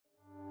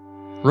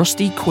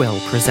Rusty Quill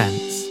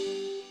presents.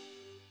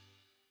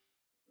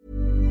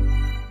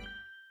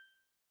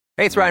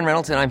 Hey, it's Ryan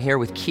Reynolds, and I'm here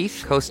with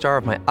Keith, co-star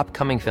of my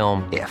upcoming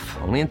film, If,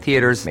 only in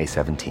theaters May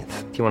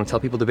 17th. Do you want to tell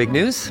people the big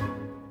news?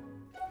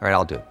 All right,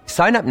 I'll do it.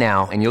 Sign up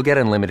now and you'll get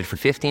unlimited for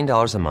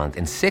 $15 a month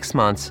and 6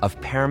 months of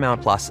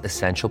Paramount Plus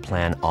Essential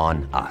Plan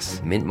on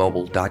us.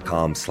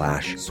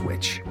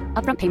 MintMobile.com/switch.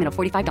 Upfront payment of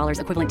 $45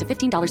 equivalent to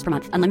 $15 per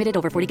month. Unlimited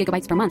over 40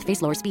 gigabytes per month.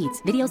 Face lower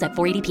speeds. Videos at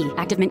 480p.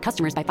 Active Mint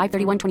customers by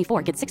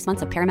 531.24 get 6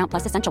 months of Paramount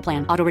Plus Essential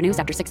Plan. Auto renews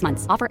after 6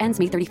 months. Offer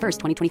ends May 31st,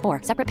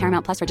 2024. Separate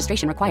Paramount Plus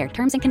registration required.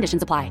 Terms and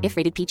conditions apply if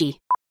rated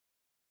PG.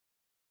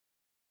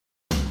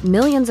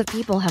 Millions of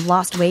people have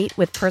lost weight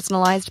with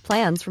personalized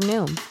plans from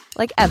Noom.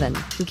 Like Evan,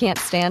 who can't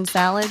stand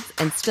salads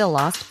and still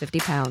lost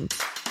 50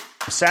 pounds.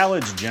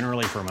 Salads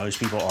generally for most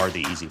people are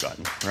the easy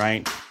button,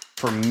 right?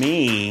 For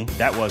me,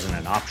 that wasn't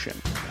an option.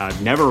 I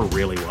never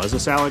really was a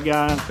salad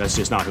guy. That's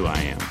just not who I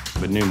am.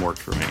 But Noom worked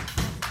for me.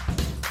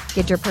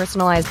 Get your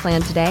personalized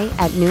plan today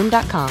at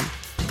Noom.com.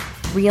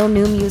 Real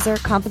Noom user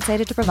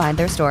compensated to provide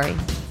their story.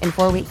 In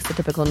 4 weeks, the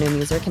typical Noom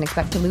user can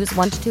expect to lose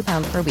 1 to 2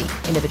 pounds per week.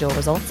 Individual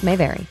results may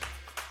vary.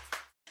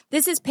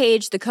 This is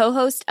Paige, the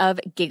co-host of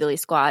Giggly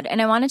Squad, and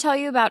I want to tell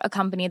you about a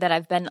company that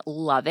I've been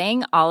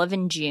loving, Olive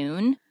 &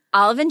 June.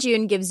 Olive &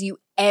 June gives you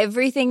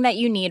everything that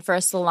you need for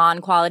a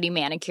salon-quality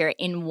manicure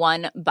in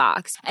one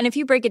box. And if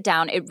you break it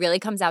down, it really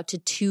comes out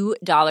to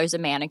 $2 a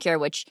manicure,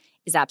 which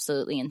is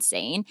absolutely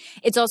insane.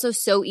 It's also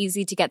so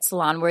easy to get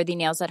salon-worthy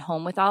nails at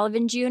home with Olive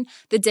 & June.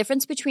 The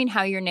difference between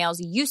how your nails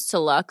used to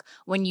look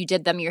when you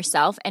did them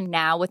yourself and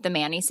now with the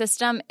Mani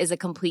system is a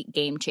complete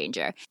game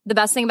changer. The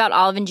best thing about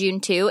Olive & June,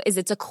 too, is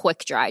it's a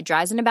quick dry.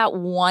 Dries in about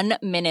 1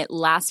 minute,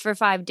 lasts for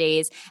 5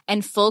 days,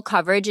 and full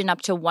coverage in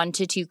up to 1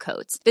 to 2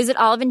 coats. Visit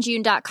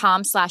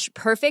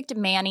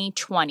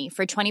oliveandjune.com/perfectmani20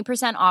 for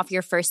 20% off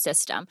your first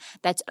system.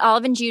 That's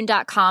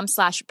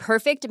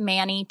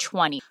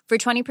oliveandjune.com/perfectmani20 for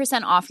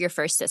 20% off your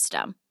first system.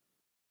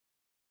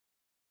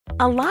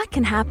 A lot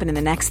can happen in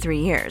the next 3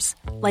 years.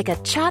 Like a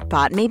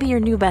chatbot may be your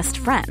new best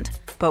friend.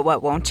 But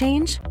what won't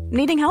change?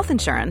 Needing health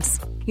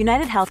insurance.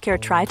 United Healthcare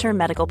Tri-Term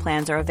Medical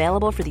Plans are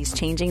available for these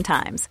changing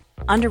times.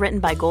 Underwritten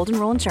by Golden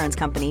Rule Insurance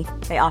Company,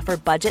 they offer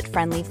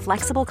budget-friendly,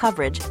 flexible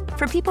coverage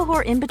for people who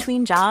are in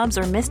between jobs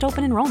or missed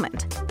open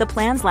enrollment. The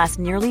plans last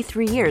nearly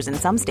 3 years in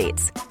some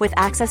states, with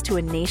access to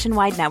a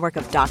nationwide network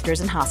of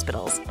doctors and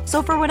hospitals.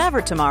 So for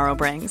whatever tomorrow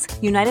brings,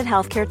 United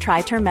Healthcare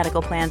Tri-Term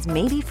Medical Plans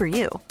may be for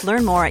you.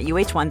 Learn more at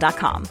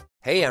uh1.com.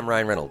 Hey, I'm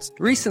Ryan Reynolds.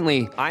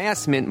 Recently, I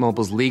asked Mint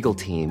Mobile's legal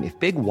team if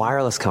big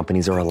wireless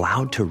companies are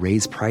allowed to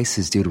raise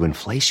prices due to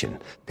inflation.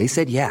 They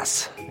said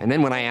yes. And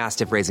then when I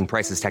asked if raising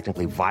prices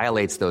technically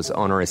violates those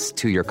onerous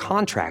 2-year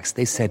contracts,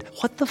 they said,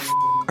 "What the f***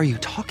 are you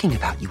talking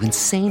about, you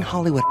insane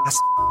Hollywood ass?"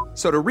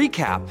 So to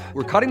recap,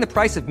 we're cutting the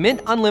price of Mint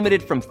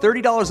Unlimited from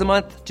 $30 a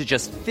month to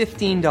just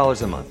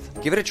 $15 a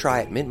month. Give it a try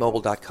at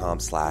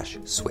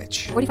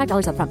mintmobile.com/switch.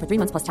 $45 upfront for 3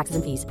 months plus taxes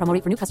and fees. Promo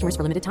rate for new customers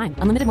for limited time.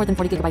 Unlimited more than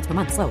 40 gigabytes per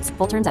month. Slows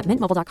full terms at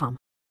mintmobile.com.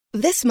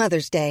 This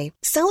Mother's Day,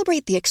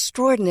 celebrate the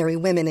extraordinary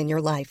women in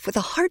your life with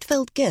a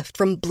heartfelt gift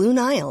from Blue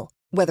Nile.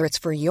 Whether it's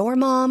for your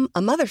mom,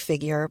 a mother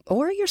figure,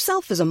 or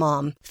yourself as a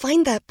mom,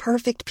 find that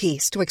perfect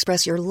piece to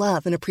express your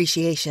love and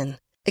appreciation.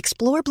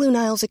 Explore Blue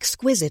Nile's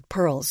exquisite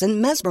pearls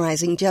and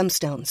mesmerizing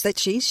gemstones that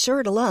she's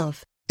sure to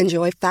love.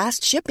 Enjoy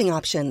fast shipping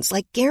options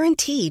like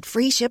guaranteed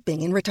free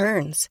shipping and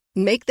returns.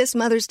 Make this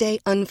Mother's Day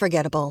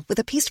unforgettable with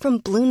a piece from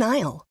Blue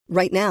Nile.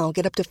 Right now,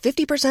 get up to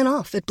 50%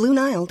 off at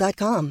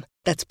BlueNile.com.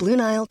 That's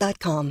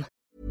BlueNile.com.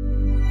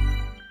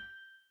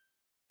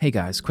 Hey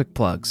guys, quick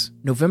plugs.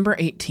 November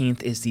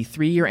 18th is the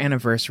 3-year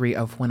anniversary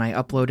of when I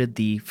uploaded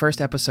the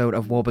first episode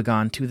of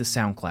Woebegone to the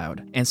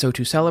SoundCloud. And so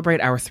to celebrate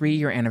our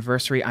 3-year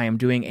anniversary, I am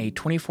doing a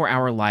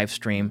 24-hour live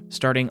stream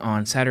starting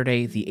on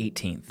Saturday the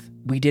 18th.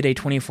 We did a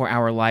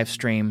 24-hour live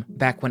stream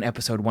back when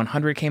episode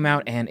 100 came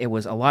out, and it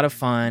was a lot of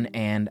fun,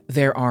 and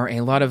there are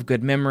a lot of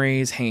good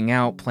memories, hanging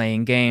out,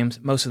 playing games.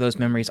 Most of those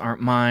memories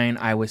aren't mine.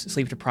 I was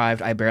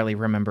sleep-deprived. I barely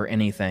remember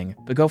anything.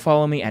 But go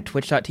follow me at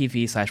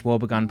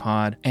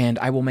twitch.tv/woebegonepod, and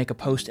I will make a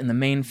post in the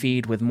main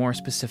feed with more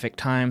specific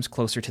times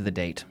closer to the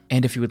date.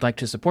 And if you would like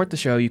to support the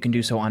show, you can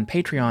do so on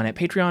Patreon at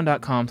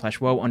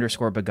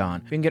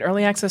patreon.com/woe_begone. You can get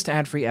early access to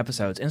ad-free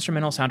episodes,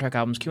 instrumental soundtrack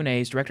albums,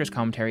 Q&As, director's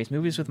commentaries,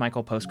 movies with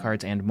Michael,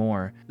 postcards, and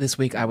more. This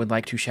week, I would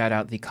like to shout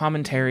out the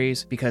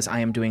commentaries because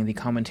I am doing the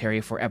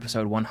commentary for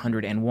episode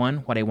 101,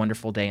 What a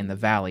Wonderful Day in the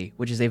Valley,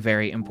 which is a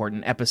very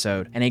important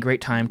episode and a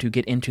great time to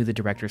get into the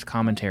director's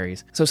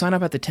commentaries. So sign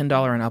up at the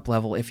 $10 and up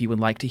level if you would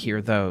like to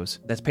hear those.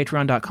 That's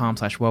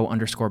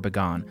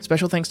patreon.com/woe_begone.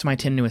 Special thanks to my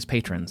 10 newest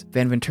patrons: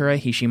 Van Ventura,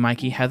 Hishi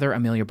Mikey, Heather,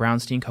 Amelia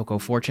Brownstein, Coco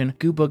Fortune,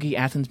 Goo Boogie,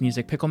 Athens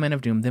Music, Pickleman of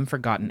Doom, Them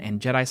Forgotten,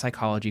 and Jedi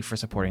Psychology for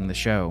supporting the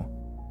show.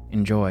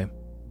 Enjoy.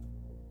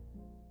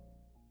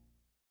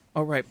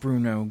 All right,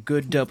 Bruno,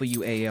 good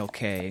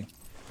WALK.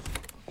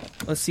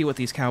 Let's see what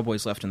these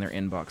cowboys left in their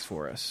inbox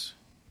for us.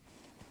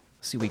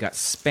 Let's see, we got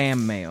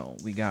spam mail.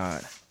 We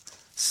got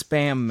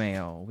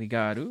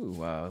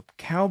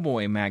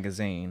Cowboy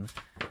magazine.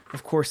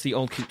 Of course, the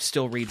old coot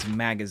still reads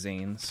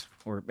magazines,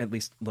 or at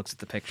least looks at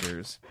the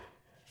pictures.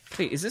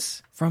 Wait, is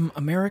this from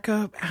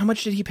America? How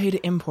much did he pay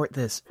to import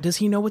this? Does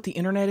he know what the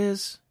internet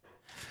is?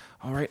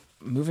 All right,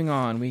 moving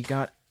on. We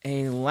got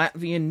a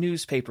Latvian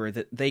newspaper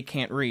that they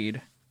can't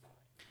read.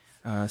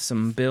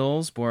 Some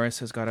bills. Boris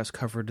has got us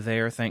covered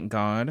there, thank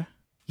God.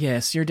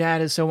 Yes, your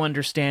dad is so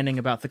understanding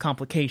about the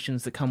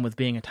complications that come with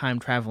being a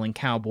time-traveling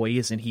cowboy,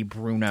 isn't he,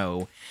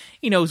 Bruno?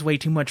 He knows way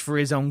too much for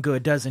his own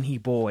good, doesn't he,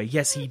 boy?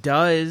 Yes, he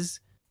does.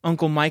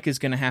 Uncle Mike is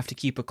going to have to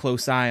keep a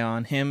close eye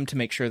on him to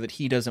make sure that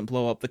he doesn't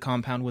blow up the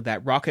compound with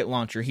that rocket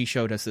launcher he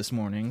showed us this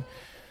morning.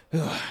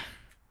 Ugh.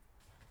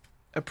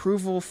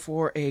 Approval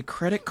for a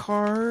credit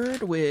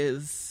card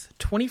with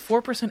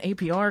 24%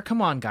 APR?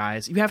 Come on,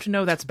 guys. You have to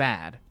know that's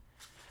bad.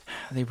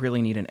 They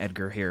really need an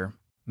Edgar here.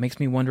 Makes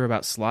me wonder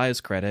about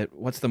Sly's credit.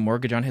 What's the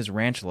mortgage on his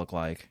ranch look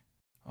like?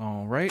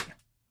 All right.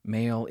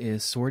 Mail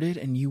is sorted,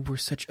 and you were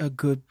such a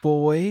good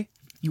boy.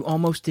 You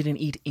almost didn't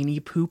eat any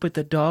poop at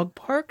the dog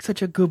park.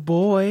 Such a good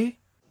boy.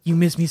 You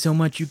miss me so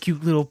much, you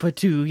cute little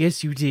patoo.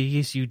 Yes, you did.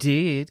 Yes, you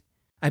did.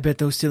 I bet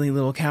those silly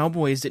little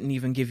cowboys didn't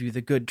even give you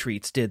the good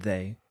treats, did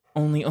they?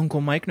 Only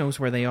Uncle Mike knows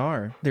where they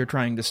are. They're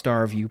trying to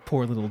starve you,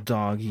 poor little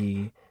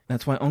doggy.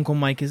 That's why Uncle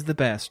Mike is the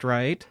best,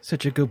 right?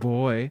 Such a good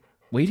boy.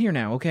 Wait here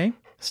now, okay?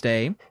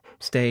 Stay.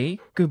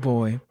 Good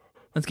boy.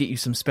 Let's get you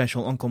some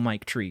special Uncle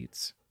Mike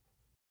treats.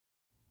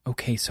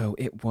 Okay, so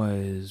it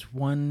was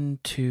 1,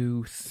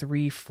 2,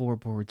 3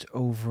 floorboards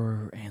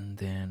over, and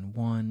then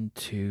 1,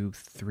 2,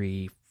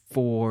 3,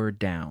 4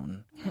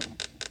 down.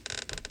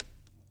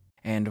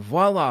 And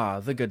voila,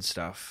 the good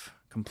stuff.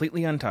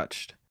 Completely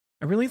untouched.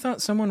 I really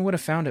thought someone would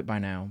have found it by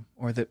now,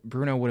 or that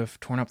Bruno would have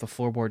torn up the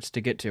floorboards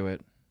to get to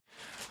it.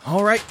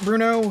 All right,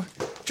 Bruno,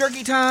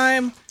 jerky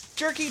time!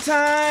 Jerky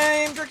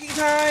time! Jerky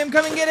time!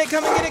 Come and get it!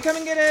 Come and get it! Come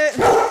and get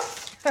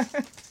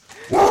it!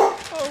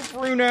 Oh,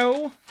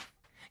 Bruno.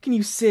 Can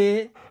you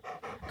sit?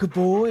 Good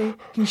boy.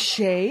 Can you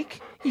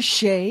shake? You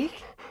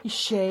shake? You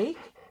shake?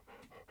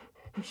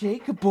 You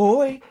shake? Good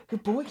boy.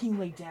 Good boy. Can you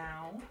lay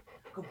down?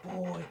 Good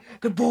boy.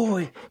 Good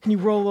boy. Can you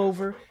roll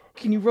over?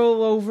 Can you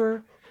roll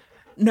over?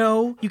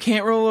 No, you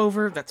can't roll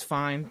over. That's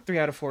fine. 3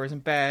 out of 4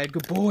 isn't bad.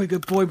 Good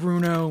boy,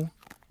 Bruno.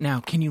 Now,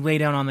 can you lay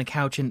down on the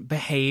couch and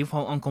behave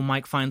while Uncle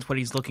Mike finds what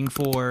he's looking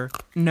for?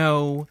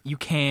 No, you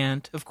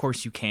can't. Of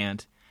course you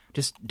can't.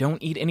 Just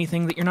don't eat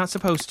anything that you're not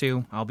supposed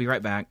to. I'll be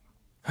right back.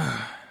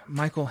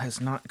 Michael has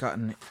not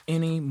gotten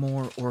any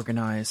more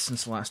organized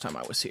since the last time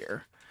I was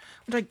here,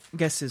 which I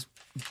guess is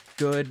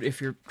good if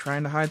you're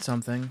trying to hide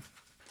something.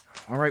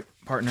 All right,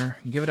 partner,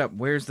 give it up.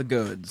 Where's the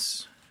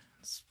goods?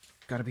 It's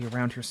got to be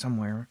around here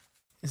somewhere.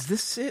 Is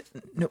this it?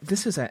 No,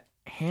 this is a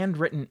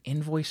handwritten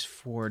invoice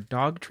for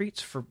dog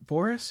treats for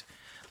Boris?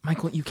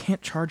 Michael, you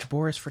can't charge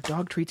Boris for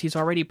dog treats. He's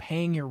already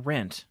paying your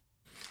rent.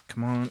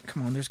 Come on,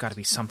 there's got to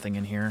be something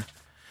in here.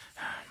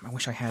 I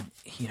wish I had,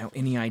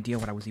 any idea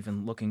what I was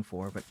even looking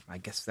for, but I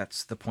guess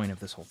that's the point of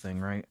this whole thing,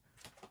 right?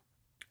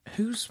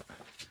 Whose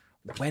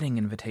wedding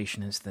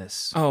invitation is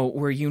this? Oh,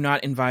 were you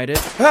not invited?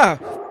 Ah!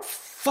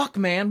 Fuck,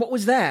 man, what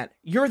was that?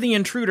 You're the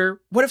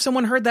intruder. What if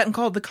someone heard that and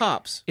called the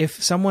cops?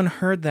 If someone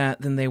heard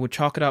that, then they would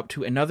chalk it up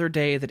to another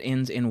day that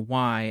ends in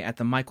Y at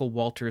the Michael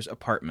Walters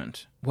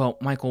apartment. Well,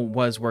 Michael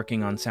was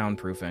working on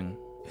soundproofing.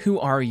 Who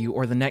are you,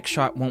 or the next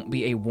shot won't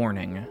be a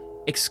warning?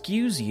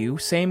 Excuse you,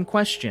 same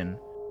question.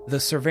 The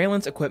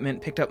surveillance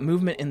equipment picked up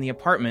movement in the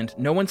apartment.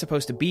 No one's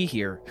supposed to be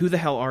here. Who the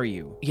hell are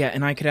you? Yeah,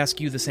 and I could ask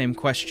you the same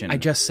question. I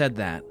just said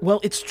that. Well,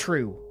 it's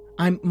true.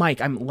 I'm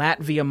Mike. I'm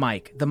Latvia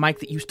Mike, the Mike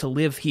that used to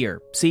live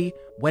here. See?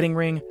 Wedding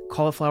ring,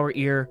 cauliflower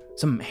ear,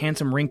 some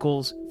handsome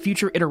wrinkles,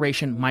 future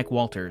iteration Mike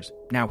Walters.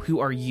 Now, who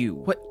are you?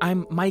 What?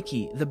 I'm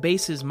Mikey. The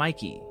base is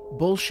Mikey.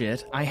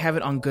 Bullshit. I have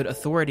it on good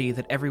authority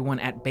that everyone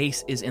at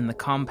base is in the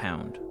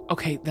compound.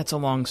 Okay, that's a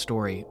long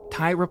story.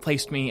 Ty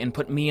replaced me and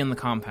put me in the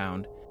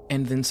compound.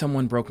 And then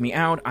someone broke me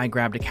out, I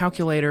grabbed a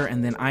calculator,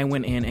 and then I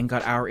went in and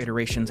got our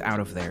iterations out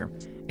of there.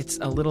 It's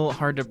a little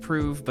hard to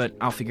prove, but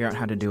I'll figure out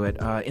how to do it.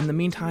 In the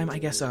meantime, I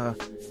guess,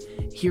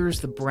 here's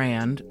the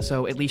brand,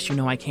 so at least you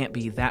know I can't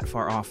be that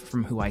far off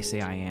from who I say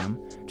I am.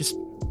 Just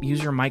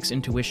use your Mike's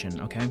intuition,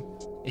 okay?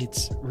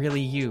 It's really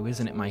you,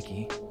 isn't it,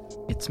 Mikey?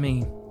 It's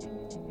me.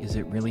 Is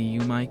it really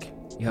you, Mike?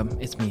 Yep,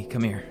 it's me.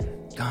 Come here.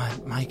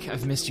 God, Mike,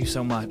 I've missed you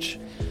so much.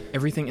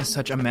 Everything is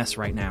such a mess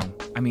right now.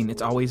 I mean,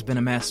 it's always been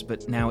a mess,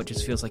 but now it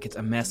just feels like it's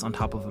a mess on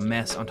top of a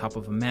mess on top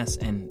of a mess,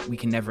 and we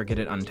can never get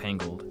it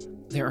untangled.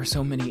 There are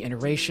so many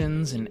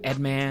iterations, and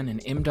Edman, and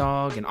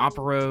Imdog, and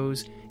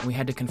Operos, and we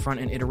had to confront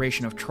an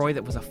iteration of Troy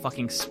that was a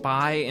fucking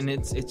spy, and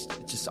it's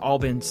just all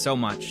been so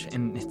much,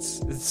 and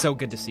it's so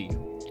good to see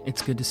you.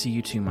 It's good to see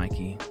you too,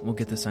 Mikey. We'll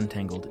get this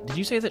untangled. Did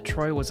you say that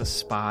Troy was a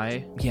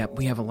spy? Yeah,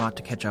 we have a lot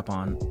to catch up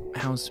on.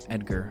 How's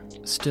Edgar?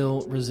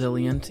 Still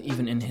resilient,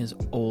 even in his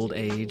old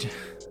age.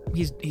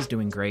 He's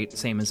doing great,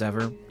 same as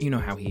ever. You know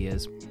how he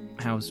is.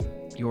 how's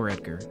your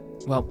Edgar?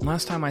 Well,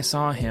 last time I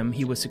saw him,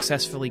 he was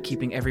successfully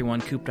keeping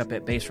everyone cooped up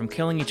at base from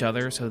killing each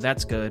other, so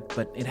that's good,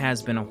 but it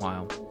has been a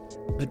while.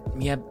 But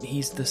yeah,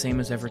 he's the same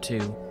as ever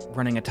too,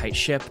 running a tight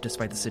ship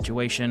despite the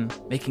situation,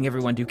 making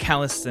everyone do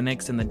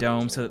calisthenics in the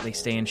dome so that they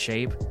stay in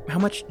shape. How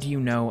much do you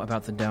know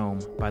about the dome,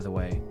 by the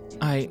way?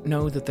 I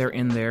know that they're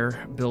in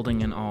there,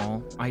 building and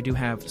all. I do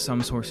have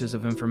some sources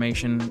of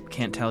information,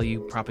 can't tell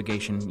you,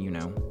 propagation, you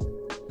know.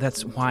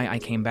 That's why I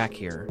came back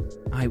here.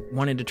 I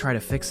wanted to try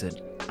to fix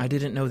it. I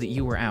didn't know that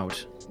you were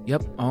out.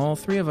 Yep, all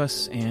three of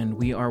us, and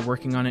we are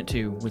working on it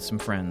too, with some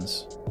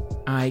friends.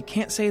 I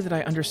can't say that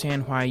I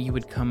understand why you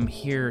would come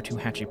here to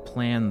hatch a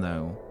plan,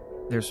 though.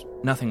 There's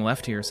nothing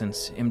left here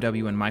since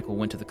MW and Michael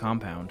went to the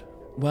compound.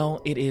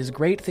 Well, it is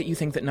great that you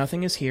think that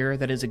nothing is here.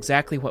 That is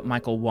exactly what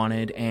Michael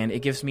wanted, and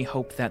it gives me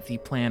hope that the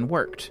plan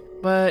worked.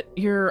 But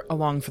you're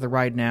along for the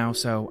ride now,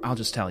 so I'll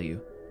just tell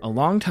you. A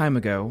long time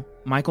ago,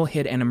 Michael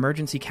hid an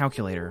emergency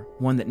calculator,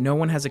 one that no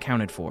one has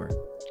accounted for.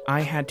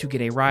 I had to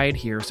get a ride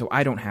here, so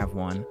I don't have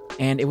one,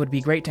 and it would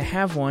be great to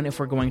have one if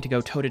we're going to go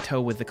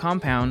toe-to-toe with the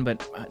compound,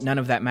 but none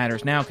of that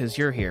matters now because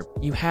you're here.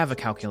 You have a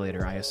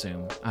calculator, I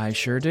assume. I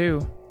sure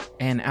do.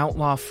 An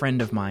outlaw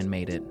friend of mine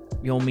made it.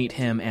 You'll meet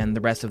him and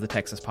the rest of the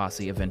Texas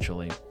posse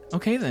eventually.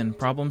 Okay then,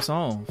 problem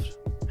solved.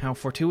 How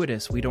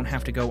fortuitous, we don't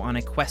have to go on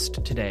a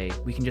quest today.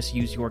 We can just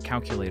use your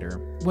calculator.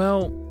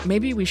 Well,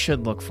 maybe we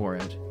should look for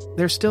it.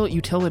 There's still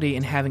utility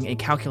in having a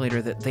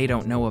calculator that they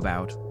don't know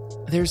about.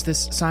 There's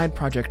this side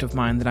project of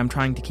mine that I'm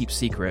trying to keep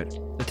secret.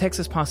 The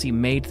Texas Posse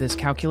made this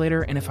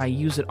calculator, and if I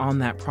use it on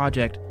that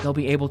project, they'll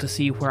be able to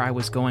see where I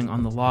was going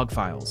on the log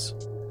files.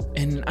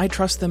 And I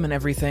trust them and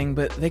everything,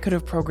 but they could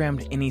have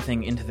programmed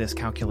anything into this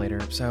calculator,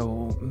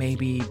 so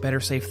maybe better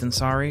safe than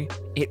sorry.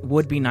 It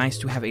would be nice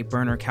to have a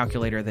burner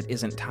calculator that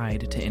isn't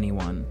tied to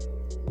anyone.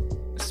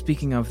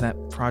 Speaking of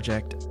that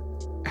project,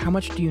 how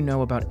much do you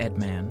know about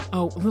Edman?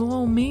 Oh, little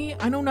old me?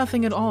 I know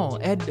nothing at all.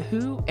 Ed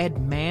who?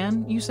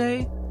 Edman, you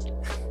say?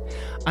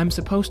 I'm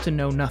supposed to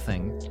know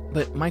nothing,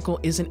 but Michael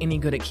isn't any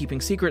good at keeping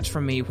secrets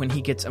from me when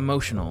he gets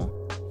emotional.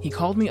 He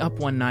called me up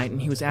one night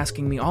and he was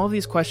asking me all of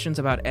these questions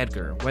about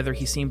Edgar, whether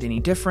he seemed any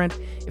different,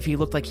 if he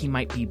looked like he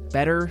might be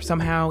better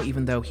somehow,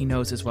 even though he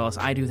knows as well as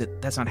I do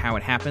that that's not how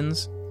it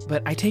happens.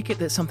 But I take it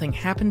that something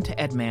happened to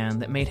Edman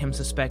that made him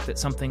suspect that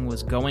something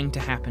was going to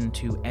happen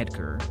to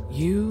Edgar.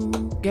 You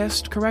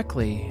guessed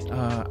correctly.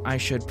 I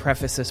should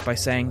preface this by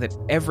saying that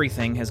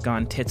everything has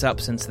gone tits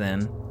up since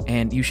then,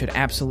 and you should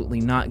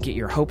absolutely not get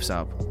your hopes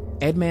up.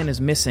 Edman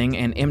is missing,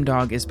 and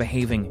M-Dog is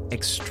behaving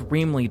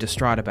extremely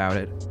distraught about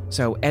it,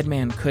 so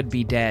Edman could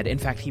be dead. In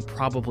fact, he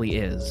probably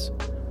is.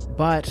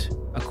 But,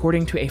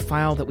 according to a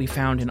file that we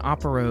found in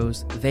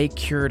Operos, they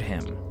cured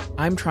him.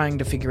 I'm trying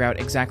to figure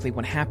out exactly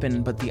what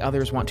happened, but the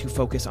others want to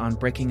focus on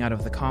breaking out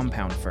of the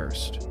compound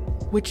first.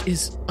 Which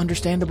is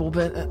understandable,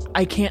 but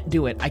I can't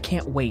do it. I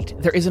can't wait.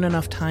 There isn't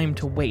enough time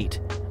to wait.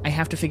 I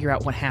have to figure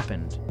out what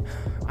happened.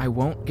 I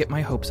won't get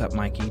my hopes up,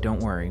 Mikey,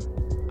 don't worry.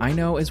 I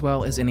know as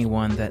well as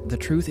anyone that the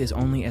truth is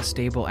only as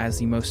stable as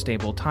the most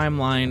stable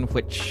timeline,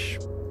 which,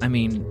 I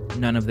mean,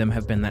 none of them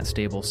have been that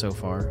stable so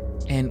far.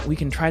 And we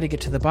can try to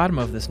get to the bottom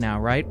of this now,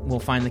 right? We'll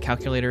find the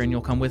calculator and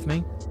you'll come with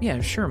me?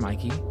 Yeah, sure,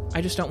 Mikey.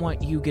 I just don't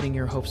want you getting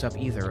your hopes up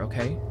either,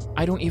 okay?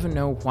 I don't even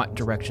know what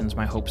directions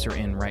my hopes are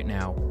in right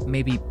now.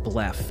 Maybe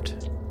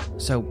left.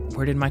 So,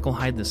 where did Michael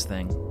hide this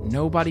thing?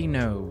 Nobody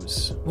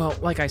knows. Well,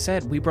 like I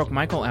said, we broke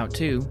Michael out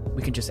too.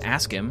 We can just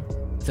ask him.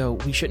 Though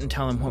we shouldn't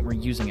tell him what we're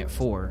using it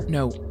for.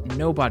 No,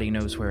 nobody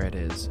knows where it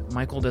is.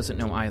 Michael doesn't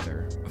know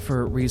either.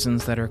 For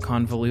reasons that are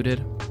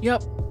convoluted?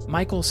 Yup.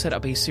 Michael set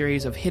up a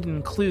series of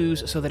hidden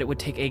clues so that it would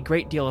take a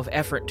great deal of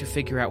effort to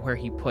figure out where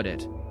he put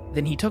it.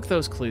 Then he took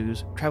those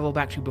clues, traveled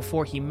back to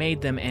before he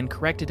made them, and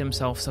corrected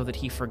himself so that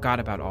he forgot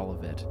about all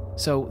of it.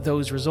 So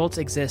those results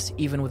exist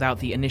even without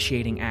the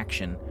initiating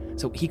action.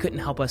 So he couldn't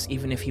help us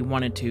even if he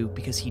wanted to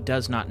because he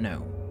does not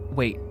know.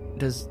 Wait,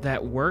 does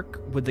that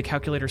work? Would the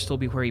calculator still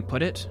be where he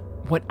put it?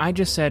 What I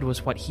just said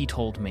was what he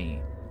told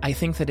me. I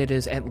think that it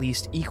is at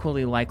least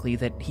equally likely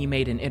that he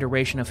made an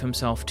iteration of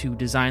himself to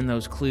design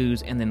those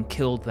clues and then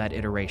killed that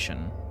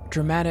iteration.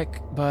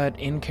 Dramatic, but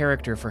in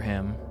character for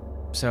him.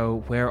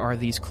 So where are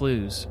these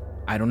clues?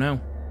 I don't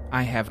know.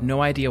 I have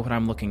no idea what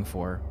I'm looking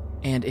for.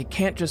 And it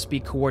can't just be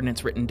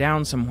coordinates written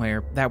down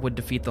somewhere. That would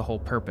defeat the whole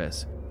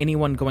purpose.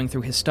 Anyone going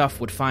through his stuff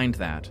would find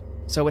that.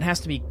 So it has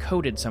to be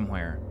coded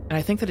somewhere. And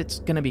I think that it's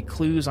going to be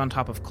clues on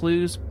top of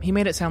clues. He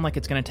made it sound like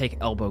it's going to take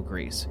elbow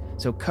grease.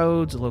 So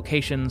codes,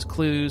 locations,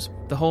 clues,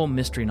 the whole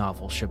mystery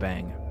novel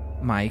shebang.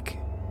 Mike,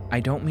 I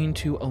don't mean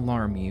to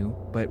alarm you,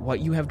 but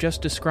what you have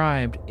just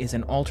described is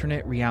an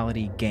alternate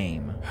reality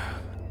game.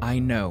 I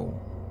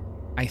know.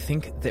 I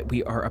think that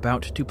we are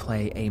about to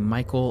play a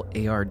Michael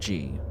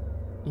ARG.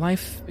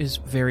 Life is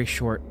very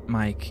short,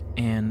 Mike,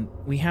 and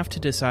we have to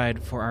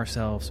decide for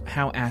ourselves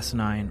how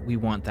asinine we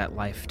want that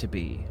life to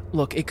be.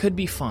 Look, it could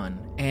be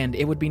fun, and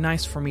it would be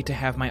nice for me to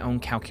have my own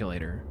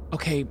calculator.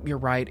 Okay, you're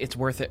right, it's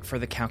worth it for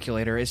the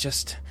calculator. It's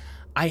just,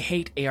 I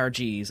hate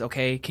ARGs,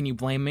 okay? Can you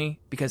blame me?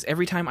 Because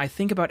every time I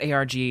think about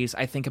ARGs,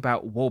 I think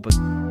about Woba.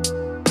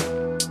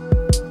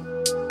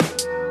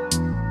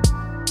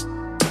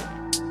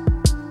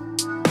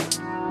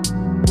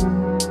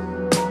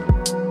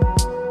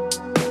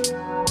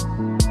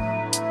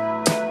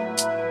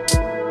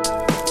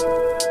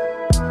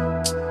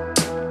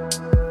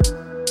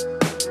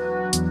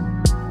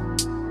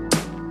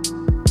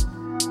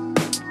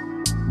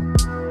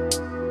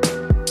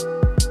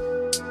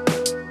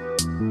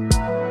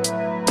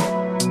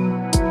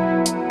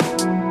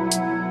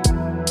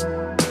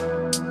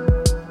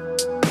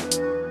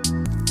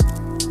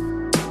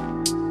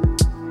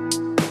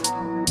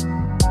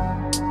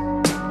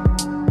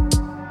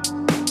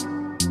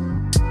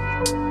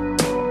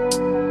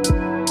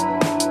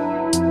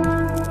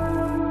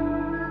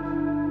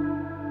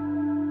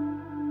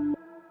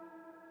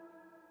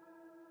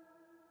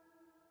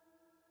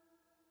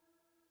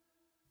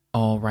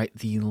 All right,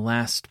 the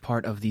last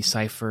part of the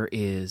cipher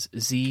is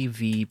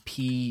ZVPUNRY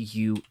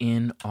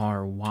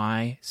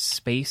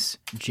space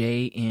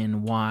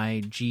JNYGREF.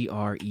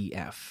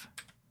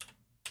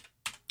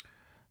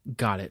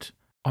 Got it.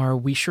 Are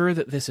we sure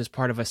that this is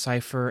part of a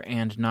cipher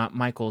and not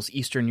Michael's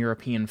Eastern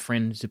European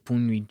friend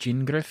Zipunri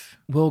Jingrif?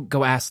 We'll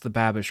go ask the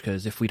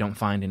babushkas if we don't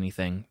find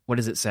anything. What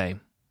does it say?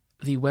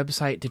 The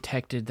website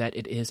detected that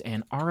it is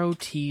an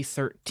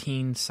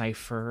ROT13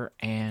 cipher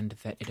and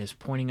that it is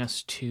pointing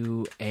us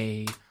to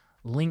a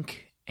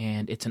link,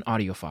 and it's an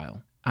audio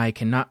file. I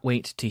cannot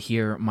wait to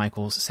hear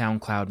Michael's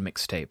SoundCloud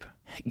mixtape.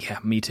 Yeah,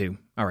 me too.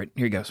 All right,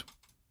 here he goes.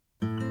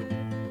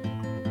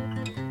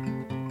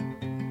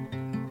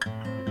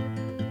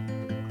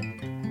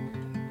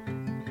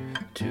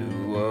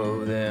 Two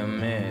of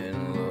them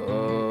in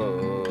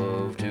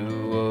love,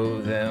 two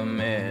of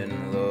them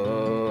in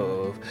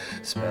love.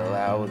 Spell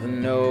out the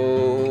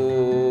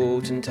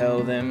note and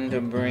tell them to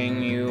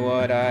bring you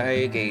what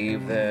I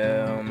gave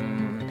them.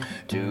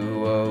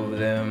 Two of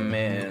them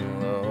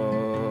in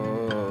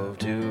love,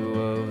 two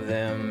of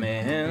them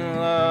in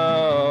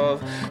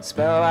love.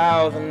 Spell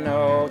out the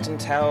note and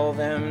tell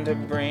them to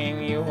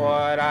bring you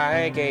what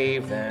I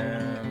gave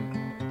them.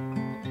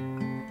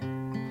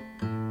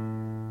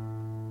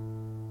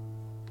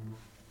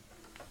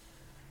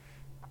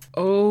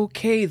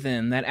 Okay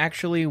then, that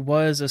actually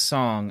was a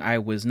song. I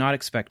was not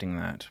expecting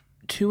that.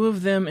 Two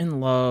of them in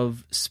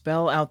love,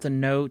 spell out the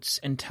notes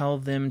and tell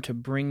them to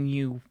bring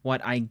you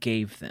what I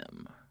gave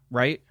them.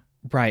 Right?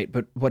 Right,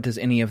 but what does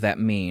any of that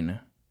mean?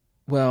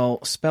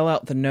 Well, spell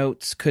out the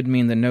notes could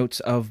mean the notes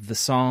of the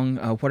song.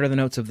 What are the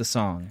notes of the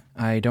song?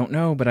 I don't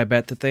know, but I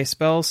bet that they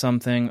spell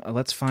something.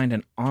 Let's find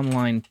an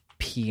online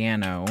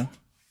piano.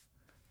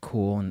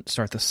 Cool, and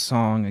start the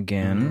song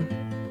again.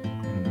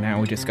 And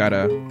now we just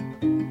gotta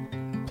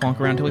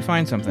plonk around till we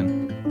find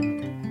something.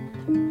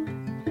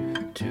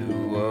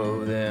 Two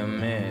of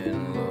them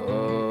in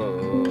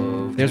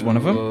love. There's one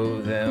of them. Two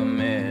of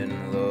them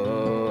in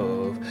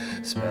love.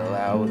 Spell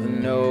out the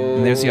note.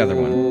 And there's the other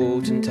one.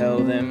 And tell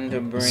them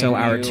to bring so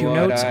our two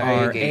notes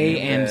are A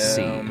and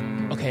C.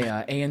 Okay,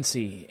 A and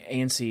C.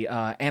 A and C.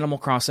 Animal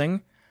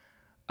Crossing.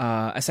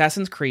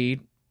 Assassin's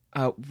Creed.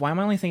 Why am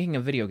I only thinking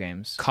of video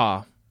games?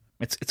 Caw.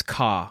 It's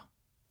caw.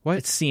 What?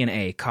 It's C and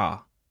A.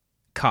 Caw.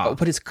 Caw. Oh,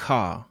 what is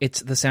caw?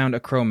 It's the sound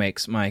a crow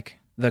makes, Mike.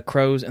 The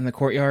crows in the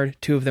courtyard,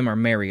 two of them are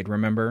married,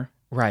 remember?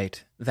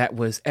 Right. That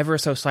was ever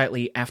so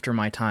slightly after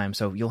my time,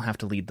 so you'll have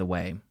to lead the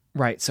way.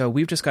 Right, so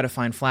we've just got to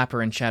find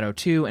Flapper and Shadow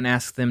 2 and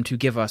ask them to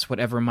give us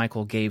whatever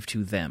Michael gave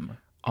to them.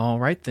 All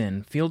right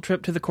then, field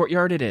trip to the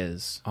courtyard it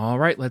is. All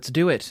right, let's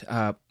do it.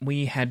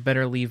 We had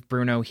better leave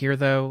Bruno here,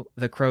 though.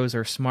 The crows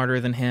are smarter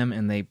than him,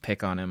 and they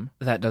pick on him.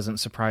 That doesn't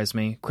surprise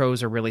me.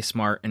 Crows are really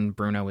smart, and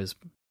Bruno is...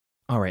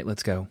 All right,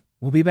 let's go.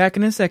 We'll be back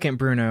in a second,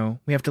 Bruno.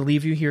 We have to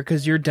leave you here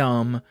because you're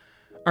dumb.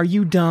 Are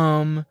you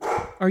dumb?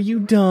 Are you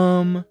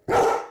dumb?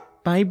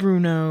 Bye,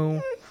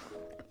 Bruno.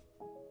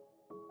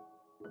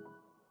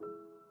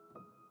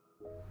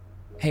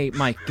 Hey,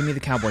 Mike, give me the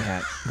cowboy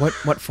hat.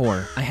 What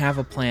for? I have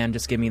a plan,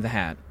 just give me the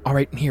hat. All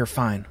right, here,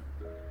 fine.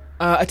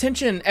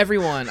 Attention,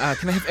 everyone.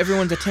 Can I have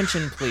everyone's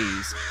attention,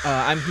 please?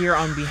 I'm here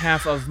on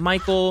behalf of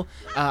Michael.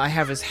 I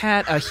have his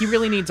hat. He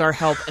really needs our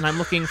help, and I'm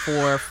looking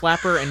for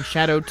Flapper and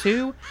Shadow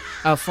 2.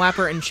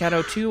 Flapper and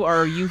Shadow 2,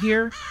 are you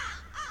here?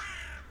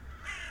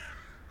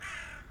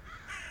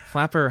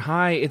 Flapper,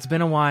 hi, it's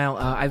been a while.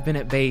 I've been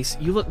at base.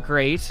 You look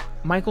great.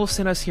 Michael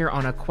sent us here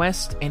on a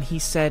quest, and he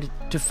said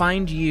to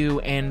find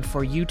you and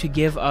for you to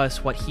give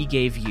us what he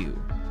gave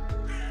you.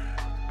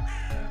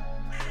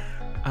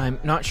 I'm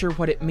not sure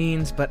what it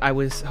means, but I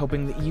was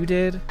hoping that you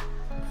did.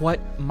 What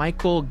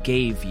Michael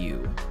gave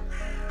you.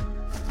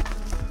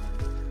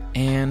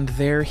 And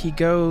there he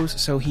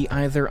goes, so he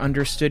either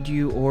understood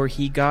you or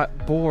he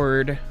got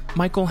bored.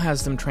 Michael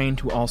has them trained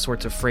to all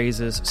sorts of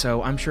phrases,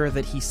 so I'm sure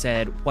that he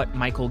said what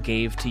Michael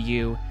gave to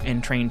you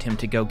and trained him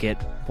to go get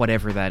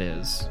whatever that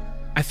is.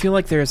 I feel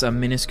like there's a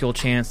minuscule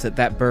chance that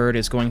that bird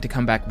is going to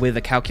come back with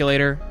a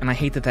calculator, and I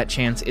hate that that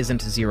chance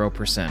isn't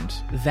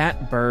 0%.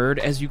 That bird,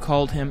 as you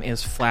called him,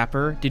 is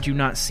Flapper. Did you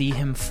not see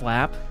him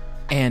flap?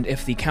 And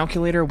if the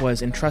calculator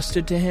was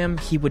entrusted to him,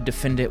 he would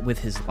defend it with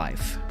his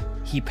life.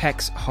 He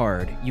pecks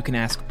hard. You can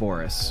ask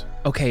Boris.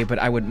 Okay, but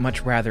I would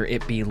much rather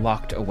it be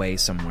locked away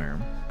somewhere.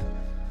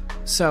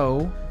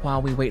 So, while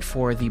we wait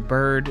for the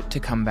bird to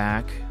come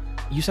back,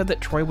 you said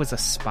that Troy was a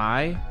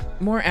spy?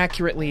 More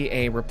accurately,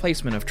 a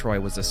replacement of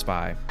Troy was a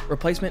spy.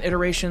 Replacement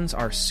iterations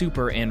are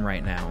super in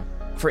right now.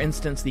 For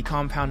instance, the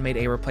compound made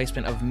a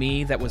replacement of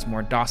me that was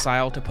more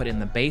docile to put in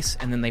the base,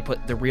 and then they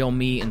put the real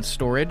me in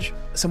storage.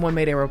 Someone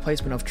made a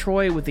replacement of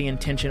Troy with the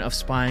intention of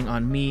spying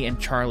on me and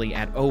Charlie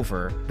at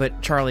Over,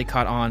 but Charlie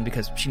caught on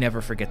because she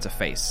never forgets a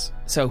face.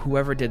 So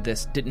whoever did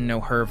this didn't know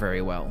her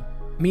very well.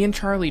 Me and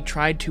Charlie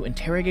tried to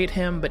interrogate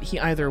him, but he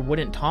either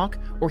wouldn't talk,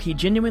 or he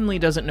genuinely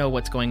doesn't know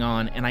what's going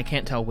on, and I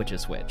can't tell which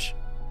is which.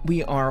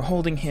 We are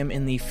holding him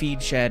in the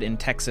feed shed in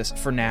Texas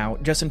for now,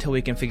 just until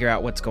we can figure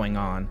out what's going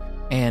on.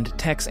 And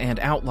Tex and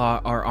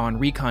Outlaw are on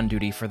recon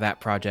duty for that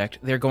project.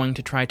 They're going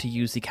to try to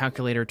use the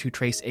calculator to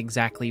trace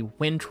exactly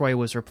when Troy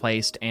was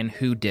replaced and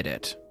who did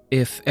it.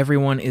 If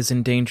everyone is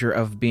in danger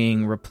of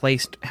being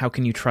replaced, how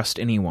can you trust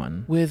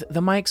anyone? With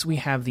the Mikes, we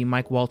have the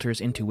Mike Walters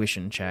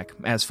intuition check,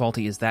 as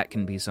faulty as that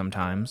can be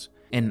sometimes.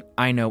 And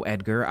I know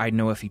Edgar, I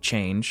know if he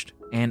changed.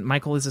 And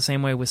Michael is the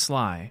same way with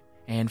Sly.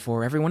 And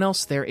for everyone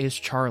else, there is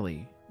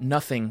Charlie.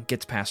 Nothing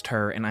gets past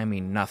her, and I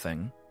mean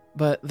nothing.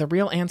 But the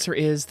real answer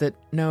is that,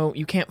 no,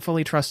 you can't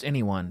fully trust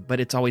anyone, but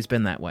it's always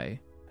been that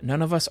way.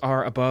 None of us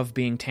are above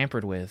being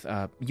tampered with,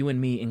 you and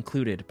me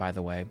included, by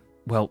the way.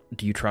 Well,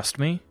 do you trust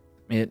me?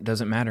 It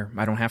doesn't matter.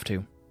 I don't have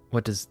to.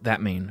 What does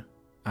that mean?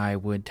 I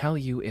would tell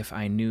you if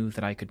I knew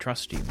that I could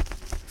trust you.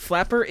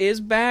 Flapper is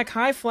back.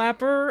 Hi,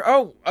 Flapper.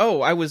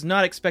 Oh, I was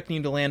not expecting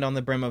you to land on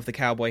the brim of the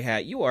cowboy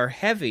hat. You are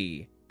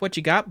heavy. What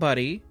you got,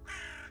 buddy?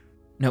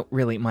 No,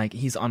 really, Mike,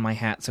 he's on my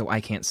hat, so I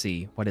can't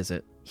see. What is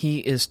it? He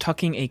is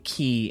tucking a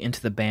key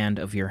into the band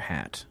of your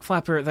hat.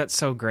 Flapper, that's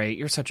so great.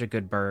 You're such a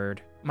good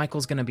bird.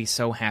 Michael's gonna be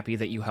so happy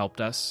that you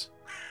helped us.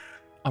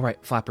 All right,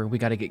 Flapper, we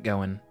gotta get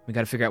going. We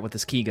gotta figure out what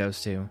this key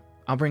goes to.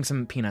 I'll bring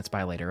some peanuts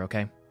by later,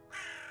 okay?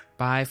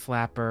 Bye,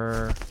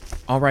 Flapper.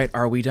 All right,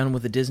 are we done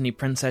with the Disney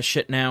princess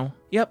shit now?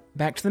 Yep,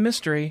 back to the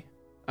mystery.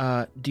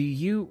 Do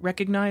you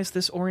recognize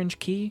this orange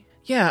key?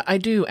 Yeah, I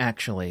do,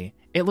 actually.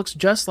 It looks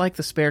just like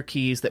the spare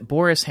keys that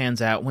Boris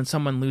hands out when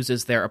someone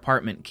loses their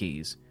apartment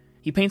keys.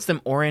 He paints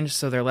them orange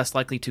so they're less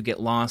likely to get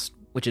lost,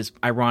 which is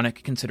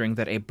ironic considering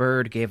that a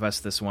bird gave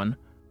us this one.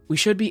 We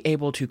should be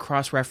able to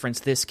cross-reference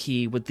this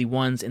key with the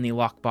ones in the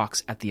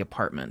lockbox at the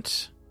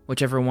apartment.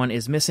 Whichever one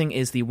is missing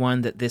is the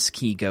one that this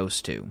key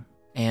goes to.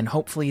 And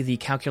hopefully the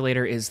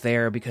calculator is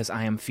there because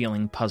I am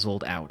feeling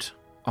puzzled out.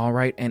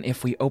 Alright, and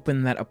if we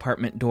open that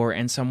apartment door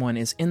and someone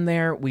is in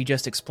there, we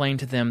just explain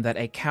to them that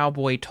a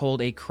cowboy told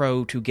a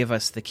crow to give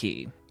us the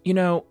key. You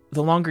know,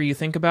 the longer you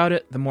think about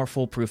it, the more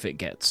foolproof it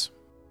gets.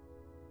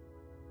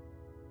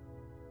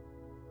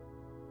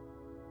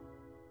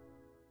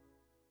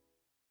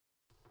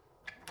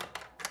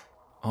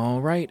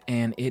 Alright,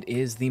 and it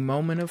is the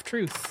moment of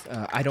truth.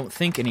 I don't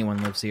think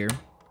anyone lives here.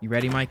 You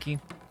ready, Mikey?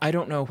 I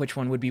don't know which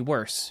one would be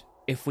worse.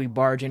 If we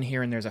barge in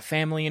here and there's a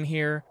family in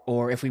here,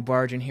 or if we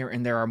barge in here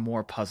and there are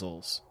more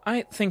puzzles.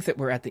 I think that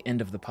we're at the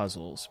end of the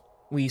puzzles.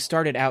 We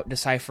started out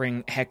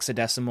deciphering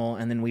hexadecimal,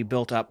 and then we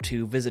built up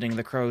to visiting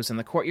the crows in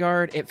the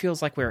courtyard. It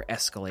feels like we're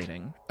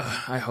escalating.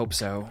 I hope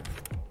so.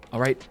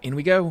 Alright, in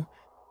we go.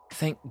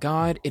 Thank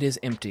God it is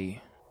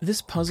empty.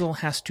 This puzzle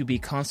has to be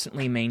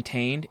constantly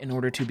maintained in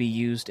order to be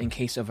used in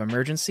case of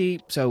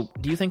emergency, so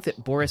do you think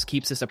that Boris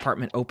keeps this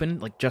apartment open,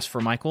 like just for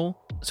Michael?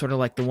 Sort of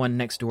like the one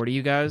next door to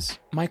you guys?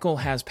 Michael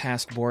has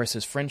passed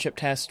Boris's friendship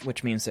test,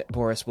 which means that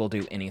Boris will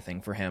do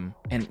anything for him.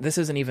 And this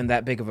isn't even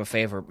that big of a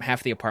favor.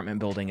 Half the apartment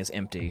building is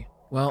empty.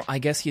 Well, I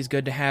guess he's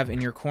good to have in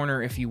your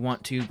corner if you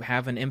want to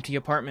have an empty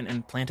apartment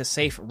and plant a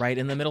safe right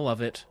in the middle of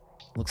it.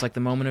 Looks like the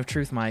moment of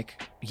truth, Mike.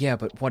 Yeah,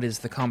 but what is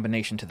the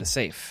combination to the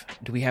safe?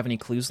 Do we have any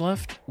clues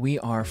left? We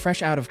are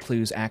fresh out of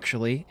clues,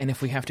 actually, and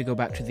if we have to go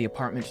back to the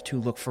apartment to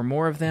look for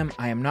more of them,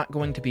 I am not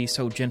going to be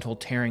so gentle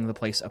tearing the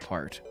place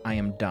apart. I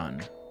am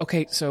done.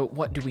 Okay, so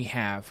what do we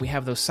have? We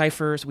have those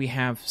ciphers, we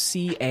have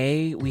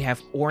CA, we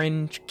have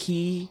orange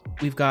key,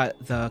 we've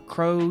got the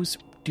crows.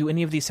 Do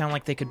any of these sound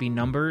like they could be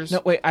numbers?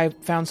 No, wait, I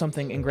found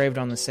something engraved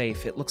on the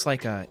safe. It looks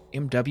like a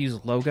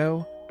MW's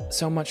logo.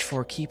 So much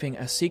for keeping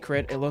a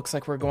secret, it looks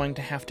like we're going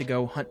to have to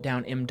go hunt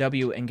down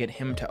MW and get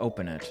him to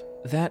open it.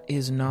 That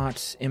is not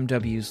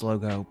MW's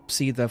logo.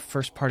 See, the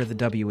first part of the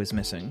W is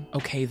missing.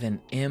 Okay,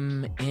 then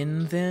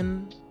MN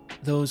then?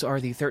 Those are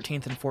the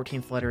 13th and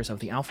 14th letters of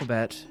the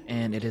alphabet,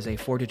 and it is a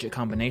 4-digit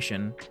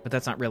combination, but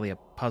that's not really a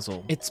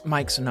puzzle. It's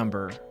Mike's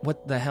number.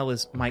 What the hell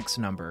is Mike's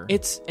number?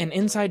 It's an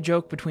inside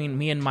joke between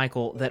me and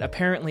Michael that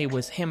apparently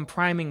was him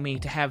priming me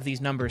to have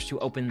these numbers to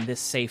open this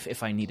safe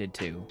if I needed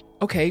to.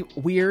 Okay,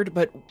 weird,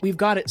 but we've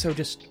got it, so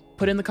just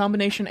put in the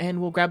combination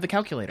and we'll grab the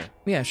calculator.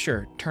 Yeah,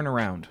 sure, turn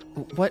around.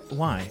 What?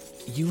 Why?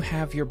 You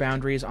have your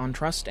boundaries on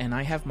trust and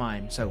I have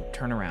mine, so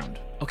turn around.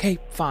 Okay,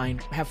 fine.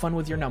 Have fun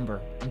with your number.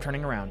 I'm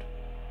turning around.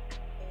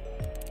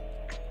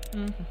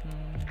 Inconspicuous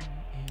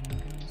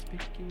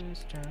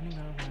turning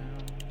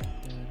around.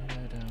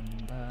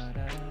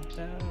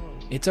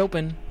 It's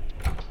open.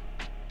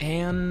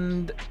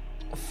 And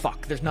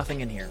fuck, there's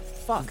nothing in here.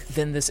 Fuck.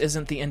 Then this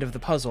isn't the end of the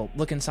puzzle.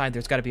 Look inside,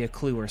 there's gotta be a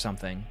clue or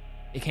something.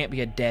 It can't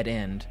be a dead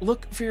end.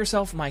 Look for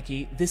yourself,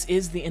 Mikey. This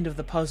is the end of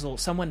the puzzle.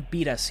 Someone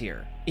beat us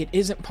here. It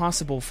isn't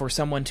possible for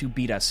someone to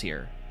beat us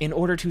here. In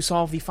order to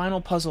solve the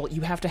final puzzle,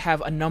 you have to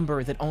have a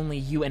number that only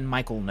you and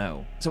Michael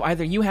know. So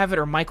either you have it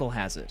or Michael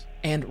has it.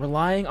 And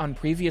relying on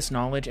previous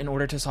knowledge in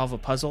order to solve a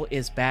puzzle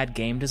is bad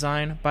game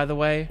design, by the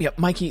way. Yep,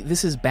 Mikey,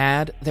 this is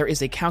bad. There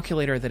is a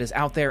calculator that is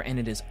out there and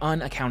it is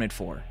unaccounted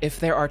for. If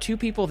there are two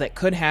people that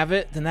could have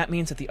it, then that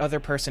means that the other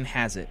person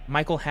has it.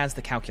 Michael has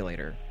the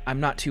calculator. I'm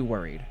not too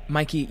worried.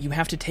 Mikey, you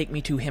have to take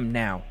me to him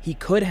now. He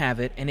could have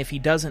it, and if he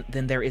doesn't,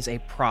 then there is a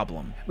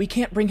problem. We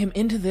can't bring him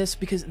into this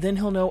because then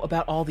he'll know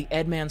about all the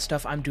Edman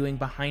stuff I'm doing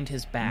behind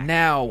his back.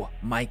 Now,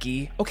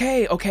 Mikey.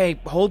 Okay,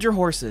 hold your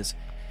horses.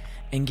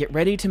 And get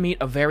ready to meet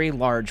a very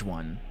large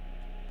one.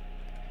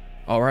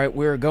 Alright,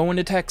 we're going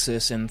to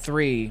Texas in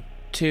 3,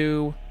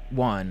 2,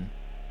 1.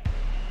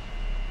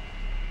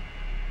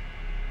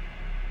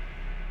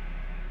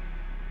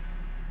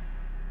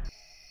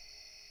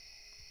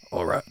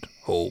 Alright,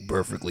 hold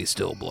perfectly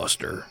still,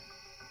 Bluster.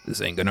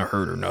 This ain't gonna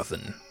hurt or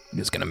nothing.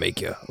 Just gonna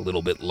make you a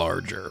little bit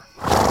larger.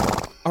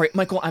 Alright,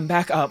 Michael, I'm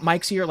back.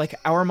 Mike's here, like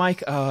our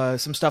Mike.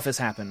 Some stuff has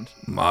happened.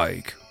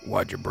 Mike,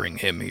 why'd you bring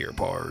him here,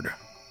 pard?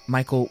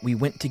 Michael, we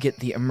went to get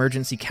the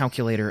emergency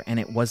calculator and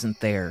it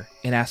wasn't there.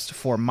 It asked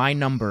for my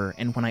number,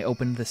 and when I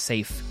opened the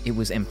safe, it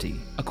was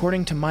empty.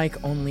 According to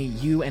Mike, only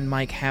you and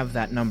Mike have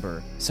that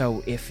number.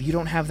 So if you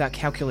don't have that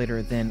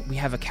calculator, then we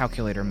have a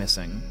calculator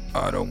missing.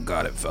 I don't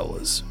got it,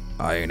 fellas.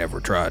 I ain't ever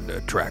tried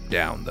to track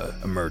down the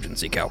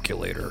emergency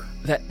calculator.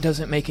 That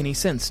doesn't make any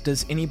sense.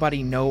 Does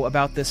anybody know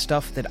about this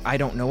stuff that I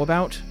don't know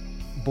about?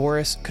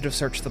 Boris could have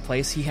searched the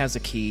place. He has a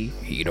key.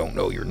 He don't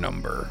know your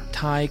number.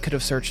 Ty could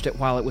have searched it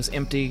while it was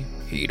empty.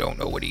 He don't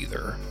know it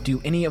either.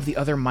 Do any of the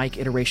other Mike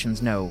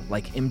iterations know,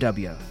 like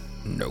MW?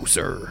 No,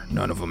 sir.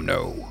 None of them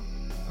know.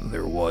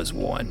 There was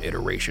one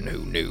iteration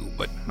who knew,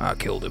 but I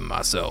killed him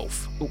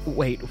myself.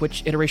 Wait,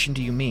 which iteration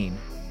do you mean?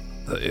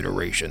 The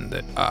iteration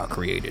that I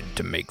created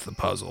to make the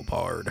puzzle,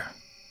 pard.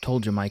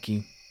 Told you,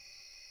 Mikey.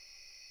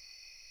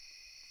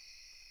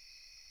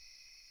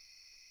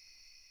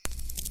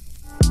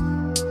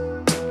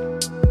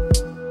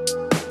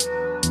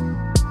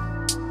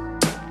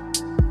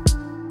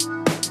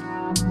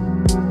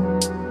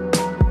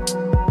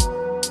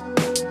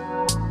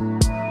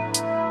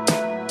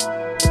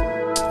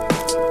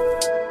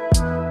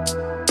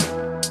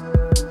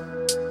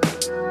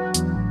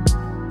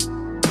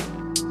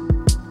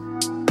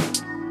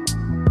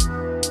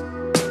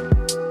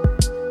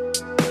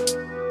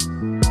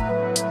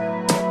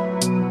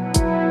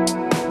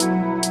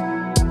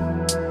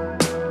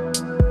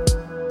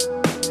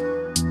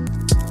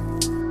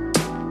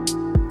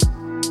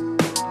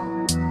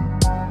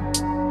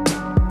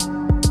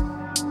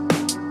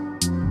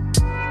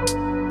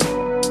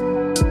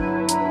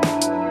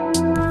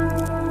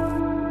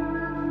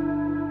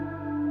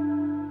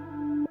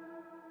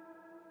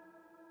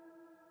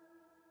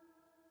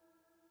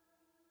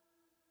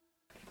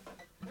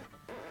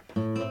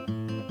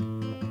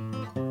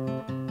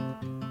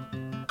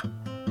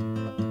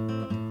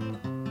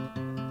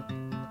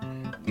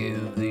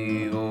 Give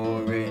the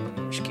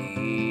orange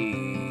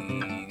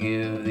key,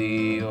 give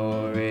the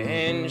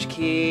orange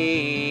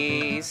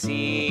key.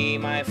 See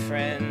my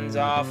friends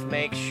off,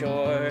 make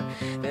sure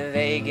that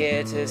they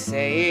get to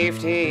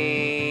safety.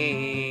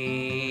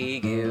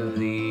 Give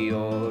the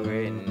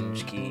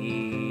orange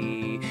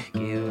key,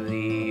 give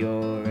the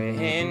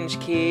orange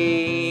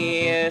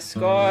key.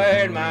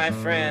 Escort my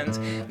friends,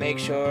 make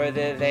sure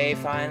that they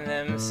find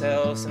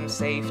themselves some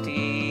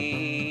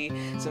safety,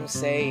 some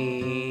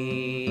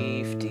safety.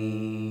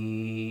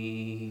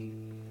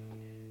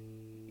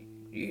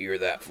 You hear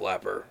that,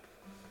 Flapper?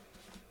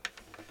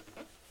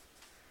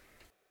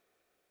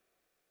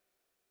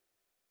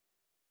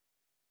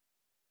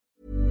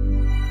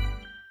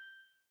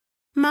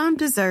 Mom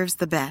deserves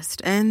the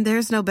best, and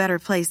there's no better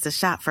place to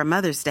shop for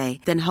Mother's Day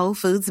than Whole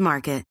Foods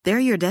Market. They're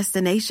your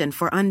destination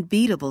for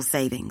unbeatable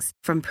savings,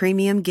 from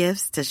premium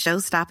gifts to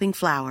show-stopping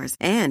flowers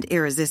and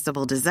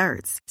irresistible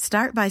desserts.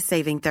 Start by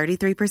saving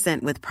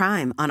 33% with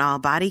Prime on all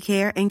body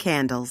care and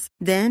candles.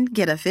 Then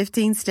get a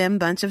 15-stem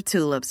bunch of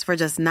tulips for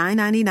just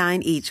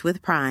 $9.99 each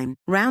with Prime.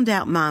 Round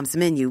out Mom's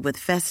menu with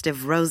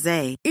festive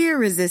rosé,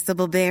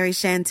 irresistible berry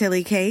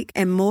chantilly cake,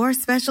 and more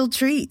special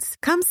treats.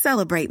 Come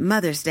celebrate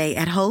Mother's Day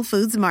at Whole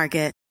Foods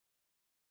Market.